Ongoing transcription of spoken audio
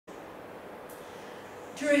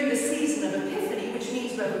During the season of Epiphany, which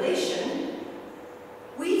means revelation,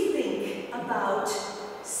 we think about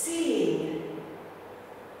seeing.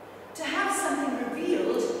 To have something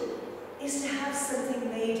revealed is to have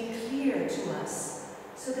something made clear to us,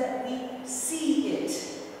 so that we see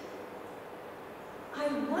it. I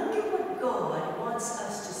wonder what God wants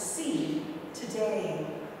us to see today.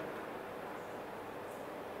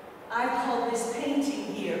 I've called this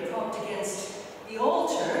painting here, propped against the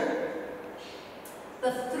altar,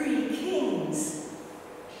 the Three Kings.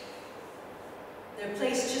 They're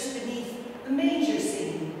placed just beneath the manger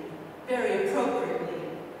scene, very appropriately.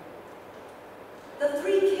 The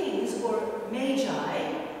Three Kings, or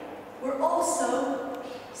Magi, were also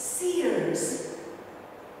seers.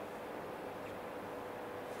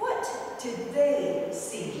 What did they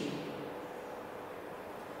see?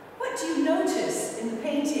 What do you notice in the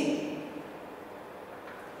painting?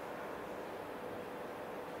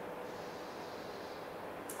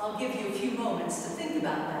 I'll give you a few moments to think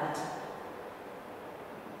about that.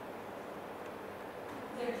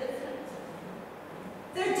 They're different.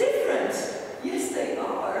 They're different. Yes, they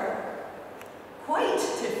are. Quite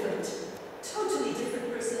different. Totally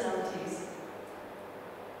different personalities.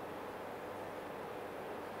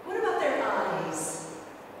 What about their eyes?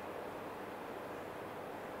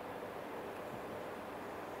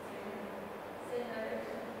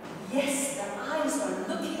 Yes, their eyes are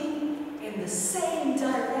looking in the same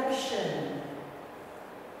direction.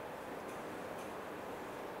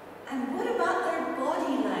 And what about their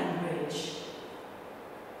body language?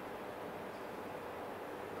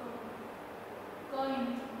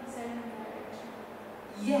 Going the same direction.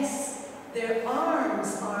 Yes, their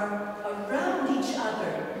arms are around each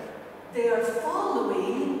other. They are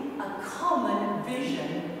following a common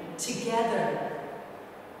vision together.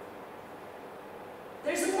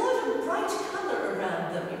 There's a lot of bright color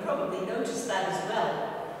around them. You probably noticed that as well.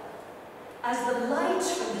 As the light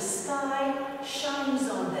from the sky shines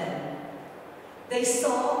on them, they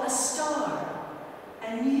saw a star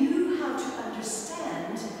and knew how to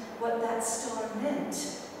understand what that star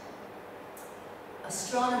meant.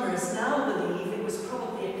 Astronomers now believe it was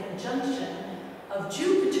probably a conjunction of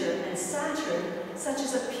Jupiter and Saturn, such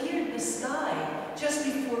as appeared in the sky just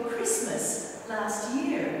before Christmas last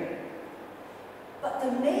year. But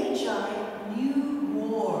the Magi knew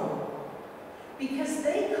more, because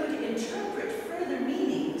they could interpret further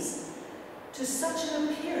meanings to such an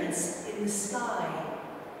appearance in the sky,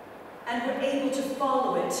 and were able to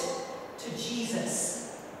follow it to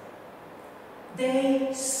Jesus.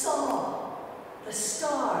 They saw the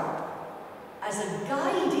star as a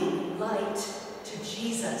guiding light to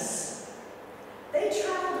Jesus. They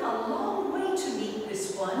traveled a long way to meet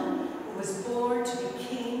this one who was born to be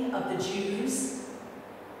King of the Jews.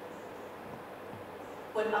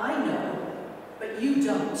 What I know, but you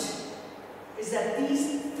don't, is that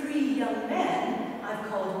these three young men I've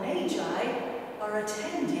called Magi are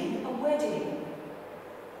attending a wedding.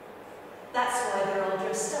 That's why they're all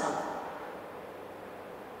dressed up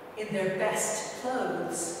in their best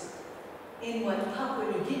clothes, in what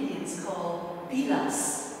Papua New Guineans call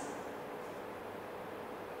bilas.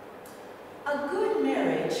 A good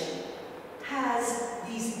marriage has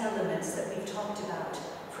these elements that we've talked about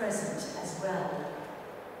present as well.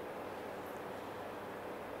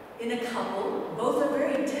 In a couple, both are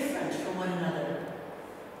very different from one another,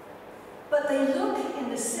 but they look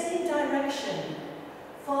in the same direction,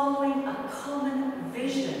 following a common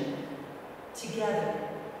vision together.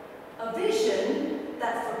 A vision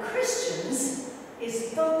that for Christians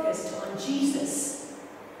is focused on Jesus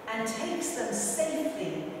and takes them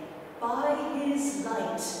safely by his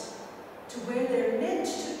light to where they're meant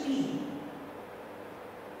to be,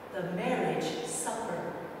 the marriage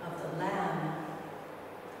supper of the Lamb.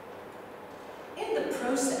 In the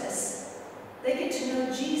process, they get to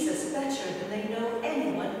know Jesus better than they know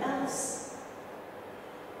anyone else.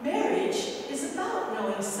 Marriage is about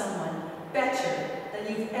knowing someone better than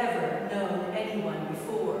you've ever known anyone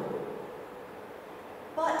before.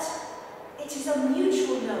 But it is a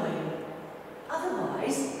mutual knowing.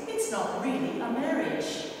 Otherwise, it's not really a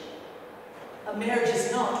marriage. A marriage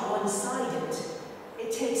is not one-sided.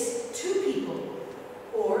 It takes two people,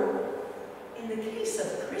 or, in the case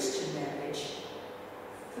of Christian marriage,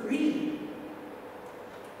 three.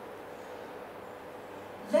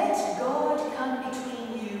 Let God come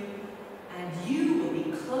between you, and you will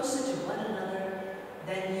be closer to one another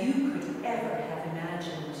than you could ever have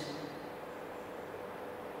imagined.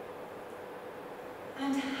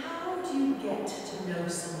 And how do you get to know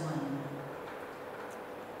someone?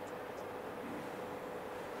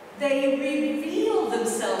 They reveal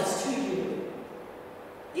themselves to you.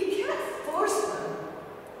 You can't force them.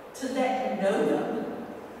 to let you know them.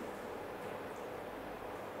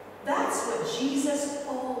 That's what Jesus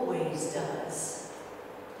always does.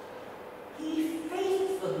 He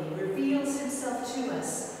faithfully reveals himself to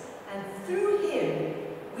us, and through him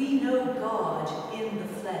we know God in the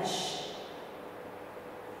flesh.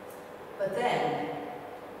 But then,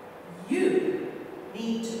 you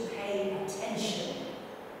need to pay attention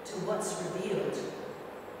to what's revealed.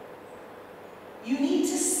 You need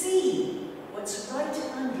to see what's right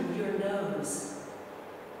under your nose.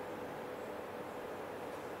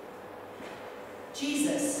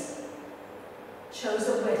 Jesus chose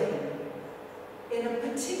a wedding in a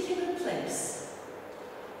particular place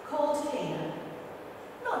called Cana,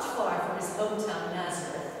 not far from his hometown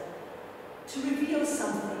Nazareth, to reveal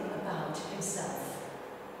something about himself.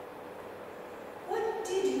 What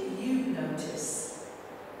did you notice?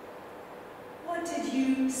 What did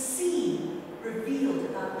you see revealed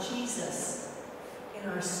about Jesus in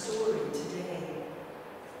our story today?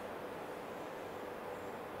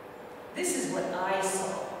 This is what I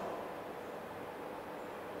saw.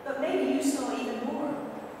 But maybe you saw even more.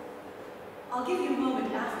 I'll give you a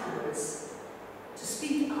moment afterwards to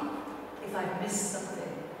speak up if I've missed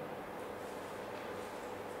something.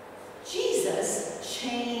 Jesus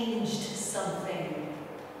changed something.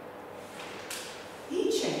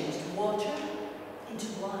 He changed water into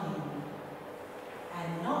wine.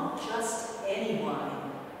 And not just any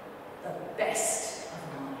wine, the best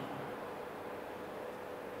of wine.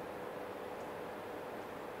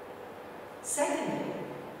 Secondly,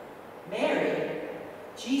 Mary,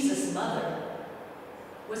 Jesus' mother,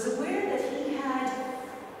 was aware that he had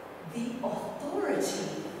the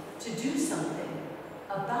authority to do something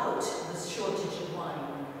about the shortage of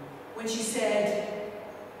wine when she said,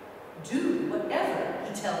 "Do whatever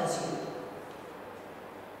he tells you."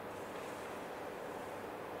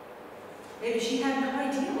 Maybe she had no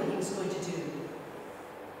idea what he was going to do.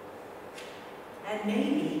 And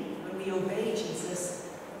maybe when we obey Jesus,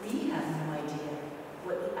 we have no idea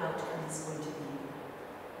what the outcome is going to be.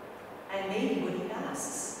 And maybe what he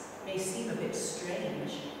asks may seem a bit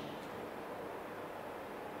strange.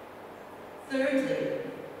 Thirdly,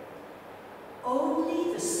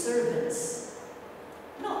 only the servants,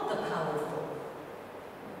 not the powerful,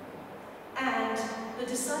 and the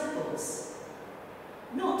disciples,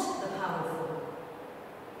 not the powerful,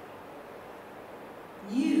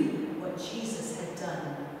 knew what Jesus had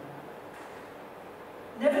done.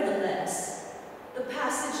 Nevertheless, the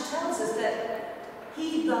passage tells us that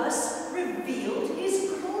he thus revealed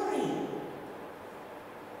his glory.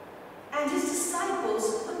 And his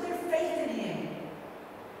disciples put their faith in him.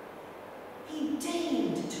 He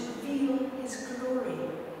deigned to reveal his glory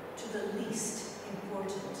to the least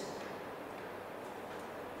important.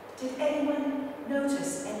 Did anyone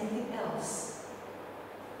notice anything else?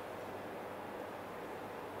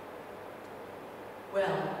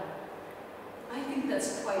 Well, I think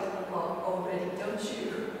that's quite a lot already, don't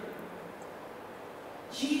you?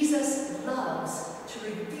 Jesus loves to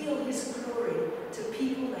reveal his glory to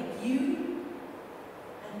people like you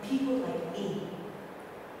and people like me.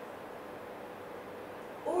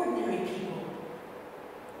 Ordinary people.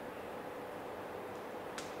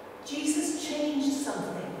 Jesus changed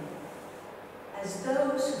something as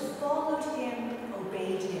those who followed him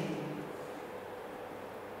obeyed him.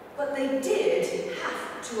 But they did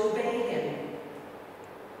have to obey him.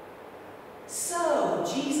 So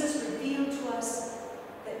Jesus revealed to us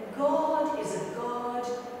that God is a God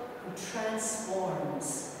who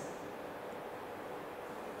transforms.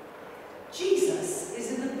 Jesus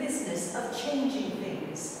is in the business of changing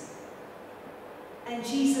things. And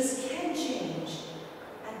Jesus can change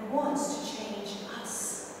and wants to change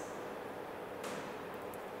us.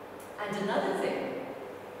 And another thing,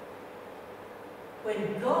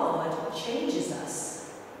 when God changes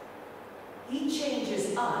us, he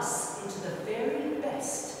changes us into the very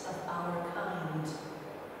best of our kind.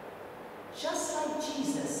 Just like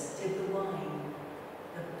Jesus did the wine,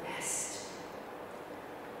 the best.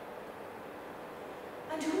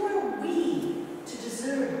 And who are we to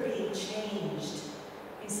deserve being changed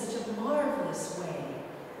in such a marvelous way?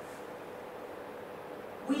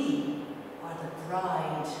 We are the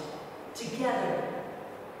bride, together,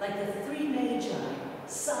 like the three magi,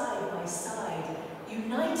 side by side,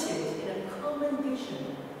 united in a common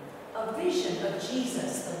vision, a vision of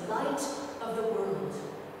Jesus, the light of the world.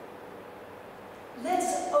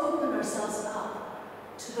 Let's open ourselves up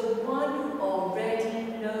to the one who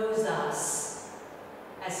already knows us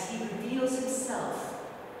as he reveals himself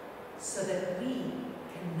so that we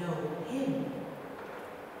can know him.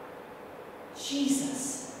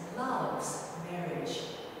 Jesus loves marriage.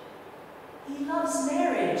 He loves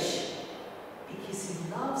marriage because he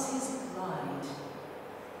loves his bride.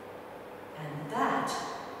 And that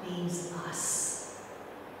means us.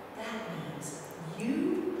 That means you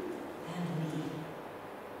and me.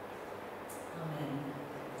 Amen.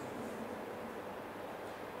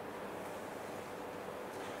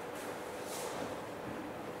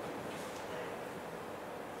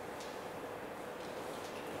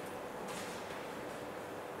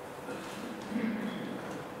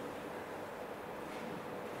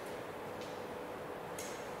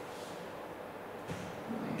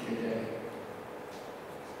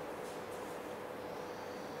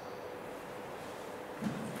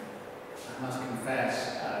 I must confess,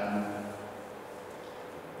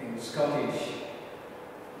 in Scottish,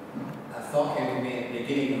 a thought came to me at the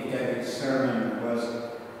beginning of David's sermon was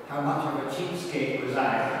how much of a cheapskate was I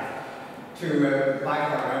to buy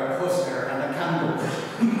her a poster and a candle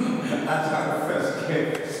as our first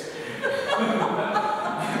gifts.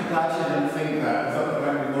 I'm glad she didn't think that. I thought that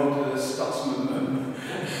when we go to the Scotsman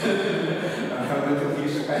and how little you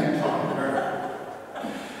spent on her.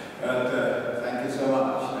 But thank you so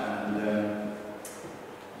much.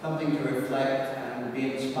 Something to reflect and be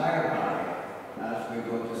inspired by as we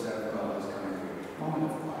go to serve God this coming week.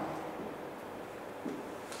 Moment of quiet.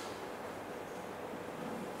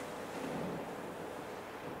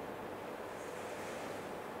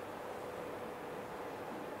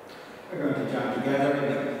 We're going to join together in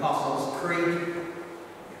the Apostles' Creed.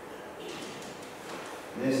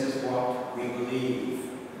 This is what we believe.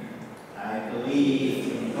 I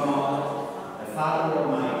believe in God, the Father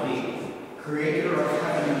Almighty, Creator of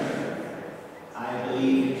heaven and earth. I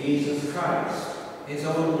believe in Jesus Christ, his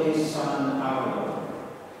only Son, our Lord,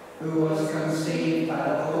 who was conceived by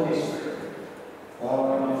the Holy Spirit,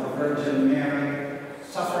 born of the Virgin Mary,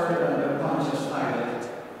 suffered under Pontius Pilate,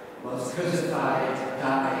 was crucified,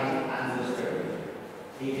 died, and was buried.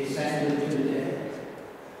 He descended to the dead.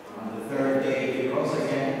 On the third day he rose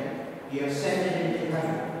again. He ascended into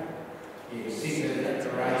heaven. He is seated at the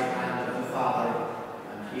right hand of the Father,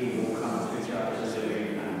 he will come to judge the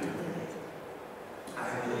living and the dead. I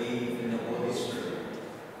believe in the Holy Spirit,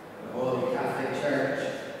 the Holy Catholic Church,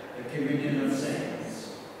 the communion of saints,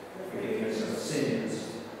 the forgiveness of sins,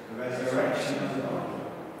 the resurrection of the body,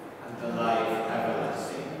 and the life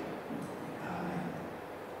everlasting. Amen.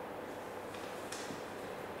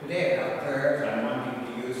 Today at our prayers, I want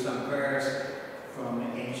you to use some prayers from the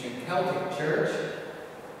ancient Celtic Church,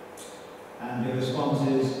 and the response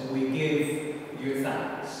is, we give you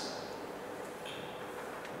thanks.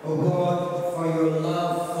 O God, for your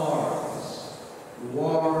love for us,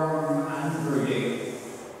 warm and brooding,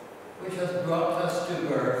 which has brought us to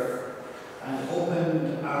birth and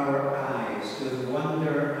opened our eyes to the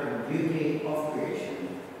wonder and beauty of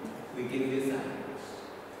creation, we give you thanks.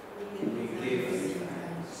 We give you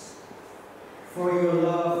thanks. For your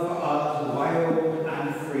love for us, wild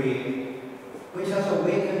and free, which has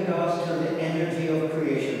awakened us to the energy of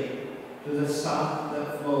creation, to the sun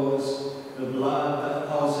that flows, the blood that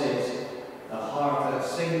pulsates, the heart that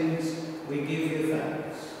sings, we give you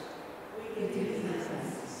thanks. We give you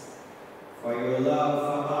thanks. For your love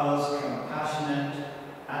for us, compassionate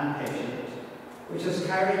and patient, which has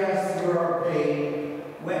carried us through our pain,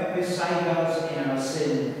 wept beside us in our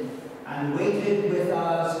sin, and waited with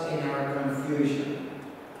us in our confusion,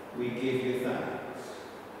 we give you thanks.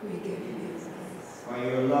 We give you thanks. For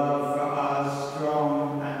your love for us,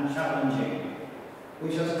 strong and challenging,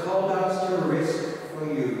 which has called us to risk for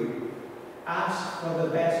you, ask for the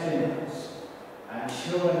best in us, and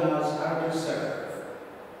shown us how to serve,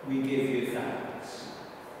 we give you thanks.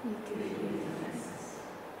 We give you thanks.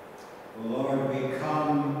 Lord, we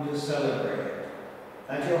come to celebrate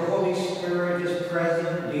that your Holy Spirit is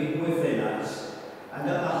present deep within us and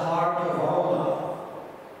at the heart of all love.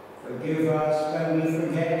 Forgive us when we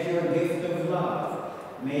forget your gift of love,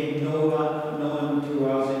 made known to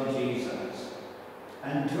us in Jesus,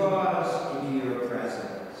 and draw us into your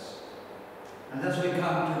presence. And as we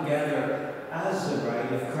come together as the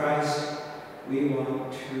bride of Christ, we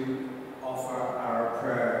want to offer our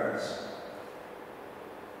prayers.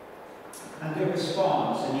 And the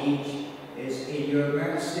response in each is, in your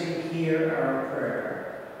mercy, hear our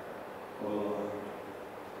prayer, O Lord.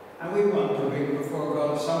 And we want to bring before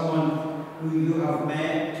God someone who you have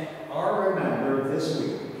met or remembered this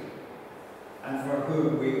week, and for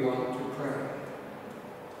whom we want to pray.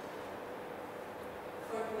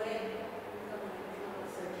 For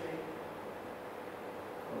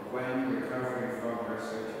Gwen recovering from her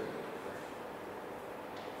surgery.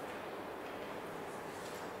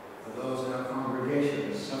 For those in our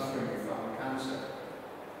congregation suffering from cancer.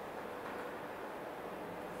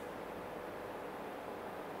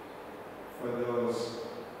 for those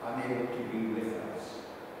unable to be with us.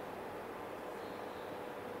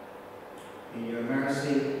 In your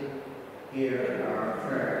mercy, hear our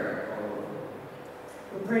prayer, O Lord.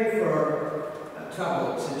 We pray for a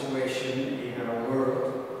troubled situation in our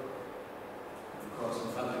world. Of course,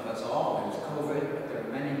 in front of us all, there's COVID, but there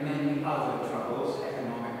are many, many other troubles,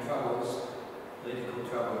 economic troubles, political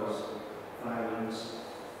troubles, violence.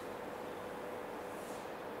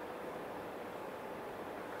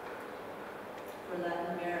 For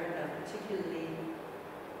Latin America, particularly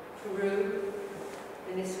Peru,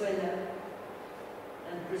 Venezuela,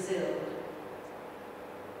 and Brazil.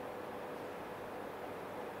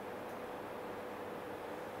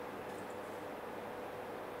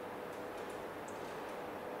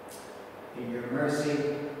 In your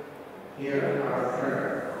mercy, hear our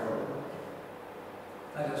prayer, O Lord.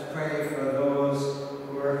 Let us pray for those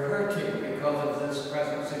who are hurting because of this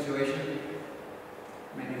present situation.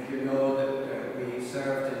 Many of you know that we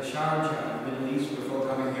served in Sharjah, in the Middle East, before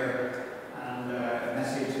coming here, and a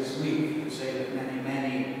message this week to say that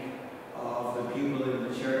many of the people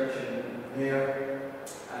in the church and there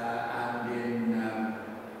and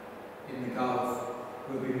in the Gulf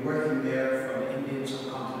who have been working there from the Indian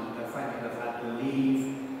subcontinent are finding they've had to leave.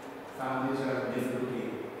 Families are in difficulty,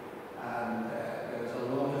 and there's a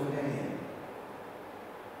lot of pain.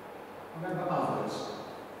 Remember others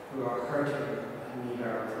who are hurting and need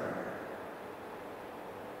our prayer.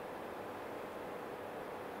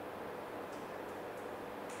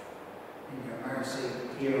 In your mercy,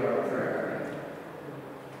 hear our prayer.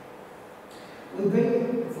 We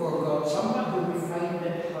bring before God someone who we find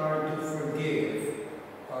it hard to forgive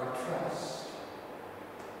or trust.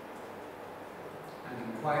 And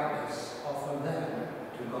in quietness, offer them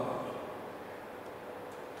to God.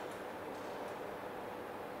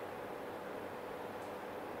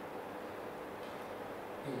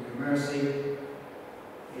 In your mercy,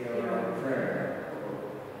 hear our prayer.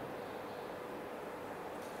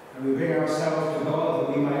 And we bring ourselves to God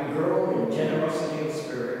that we might grow in generosity of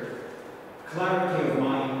spirit, clarity of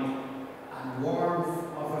mind, and warmth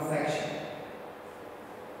of affection.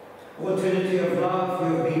 O Trinity of love,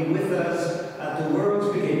 you have been with us at the world's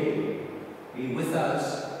beginning. Be with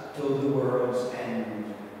us till the world's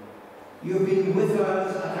end. You have been with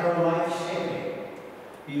us at our life shaping.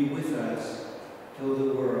 Be with us till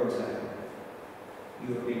the world's end.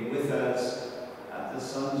 You have been with us at the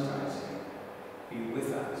sun's rising. Be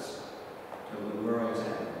with us till the world's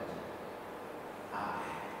end. Amen.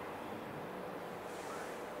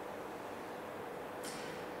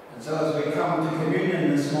 And so as we come to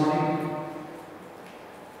communion this morning,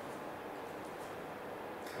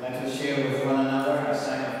 let us share with one another a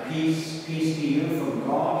sign of peace. Peace to you from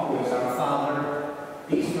God, who is our Father.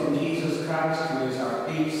 Peace from Jesus Christ, who is our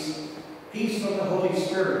peace. Peace from the Holy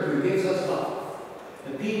Spirit, who gives us love.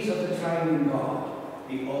 The peace of the triune God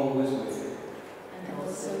be always with you. And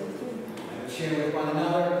also with you. Let us share with one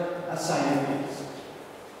another a sign of peace.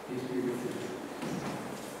 Peace be with you.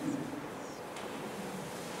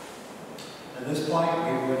 At this point,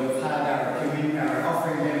 we would have had our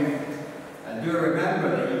offering hymn. Do remember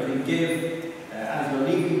that you can give as you're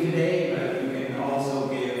leaving today, but you can also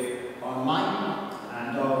give online,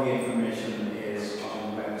 and all the information is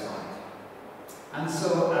on the website. And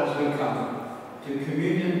so, as we come to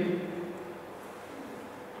communion,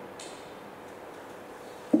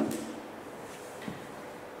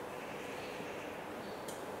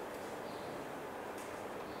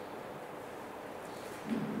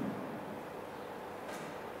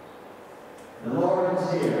 the Lord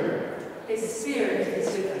is here. His Spirit is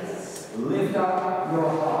with us. Lift up your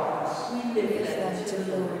hearts. We lift them To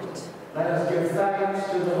the Lord. Let us give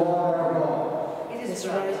thanks to the Lord our God. It It is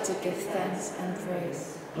right to give thanks and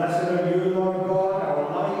praise. Blessed are you, Lord God, our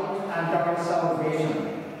light and our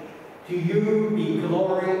salvation. To you be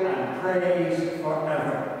glory and praise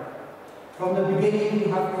forever. From the beginning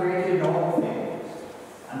you have created all things,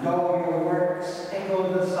 and all your works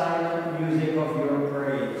echo the silent music of your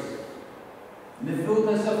praise. In the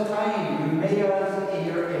fullness of time, you made us in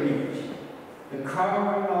your image, the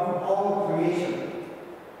crown of all creation,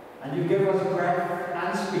 and you give us breath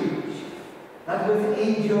and speech, that with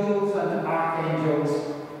angels and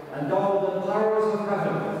archangels and all the powers of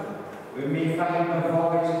heaven, we may find a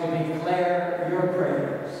voice to declare your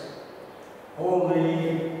praise.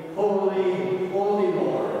 Holy, holy, holy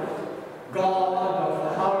Lord, God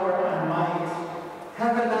of power and might,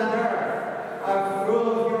 heaven and earth are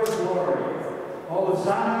full of your glory.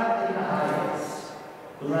 Hosanna in the highest.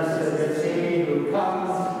 Blessed is he who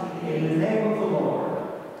comes in the name of the Lord.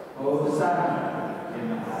 Hosanna in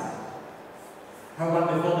the highest. How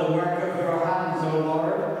wonderful the work of your hands, O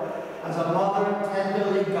Lord. as a mother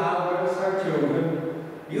tenderly gathers her children,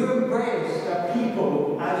 you embraced a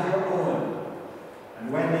people as your own.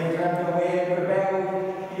 And when they turned away and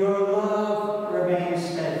rebelled, your love remained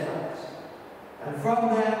steadfast. And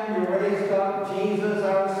from them you raised up Jesus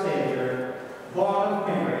our Saviour, born of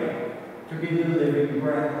Mary, to be the living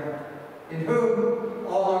bread, in whom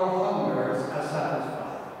all our hungers are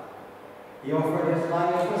satisfied. He offered his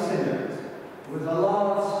life for sinners. With a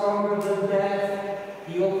love stronger than death,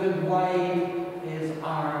 he opened wide his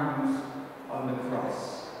arms on the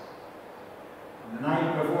cross. On the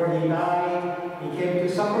night before he died, he came to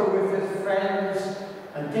supper with his friends,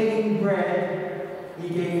 and taking bread, he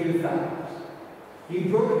gave you thanks. He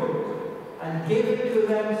broke it and gave it to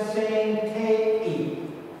them, saying, "Take,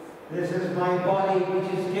 eat. This is my body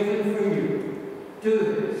which is given for you. Do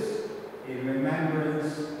this in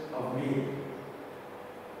remembrance of me."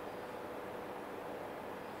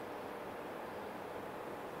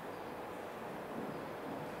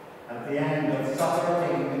 At the end of supper,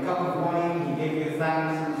 taking the cup of wine, he gave you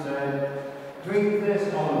thanks and said, "Drink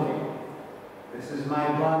this, all of you. This is my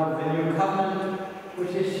blood of the new covenant,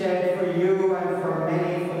 which is shed for you and for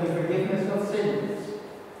many for the forgiveness of sins.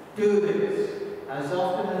 Do this as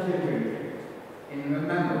often as you drink it, in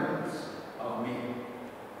remembrance of me."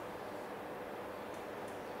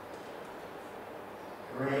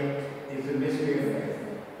 Great is the mystery of faith.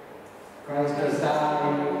 Christ has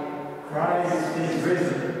died. Christ is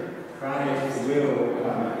risen. Christ will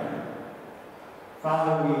come again.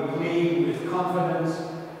 Father, we plead with confidence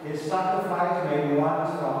his sacrifice made once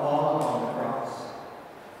for all on the cross.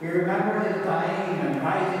 We remember his dying and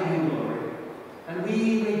rising in glory, and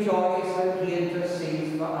we rejoice that he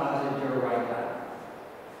intercedes for us at your right hand.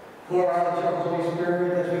 Pour out your Holy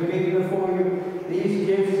Spirit as we bring before you these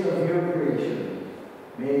gifts of your creation.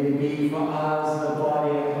 May it be for us the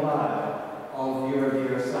body and blood of your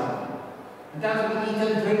dear Son. And as we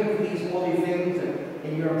eat and drink these holy things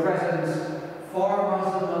in your presence, form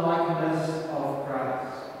us in the likeness of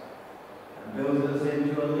Christ, and build us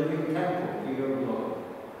into a living temple to your glory.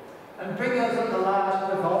 And bring us at the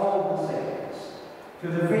last with all the saints to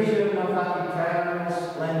the vision of that eternal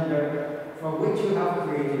splendor for which you have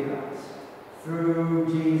created us, through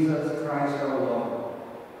Jesus Christ our Lord,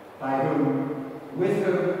 by whom, with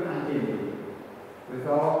whom, and in you, with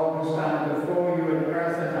all who stand before you in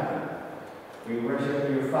earth and heaven, we worship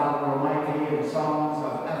you, Father Almighty, in songs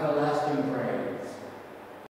of everlasting praise.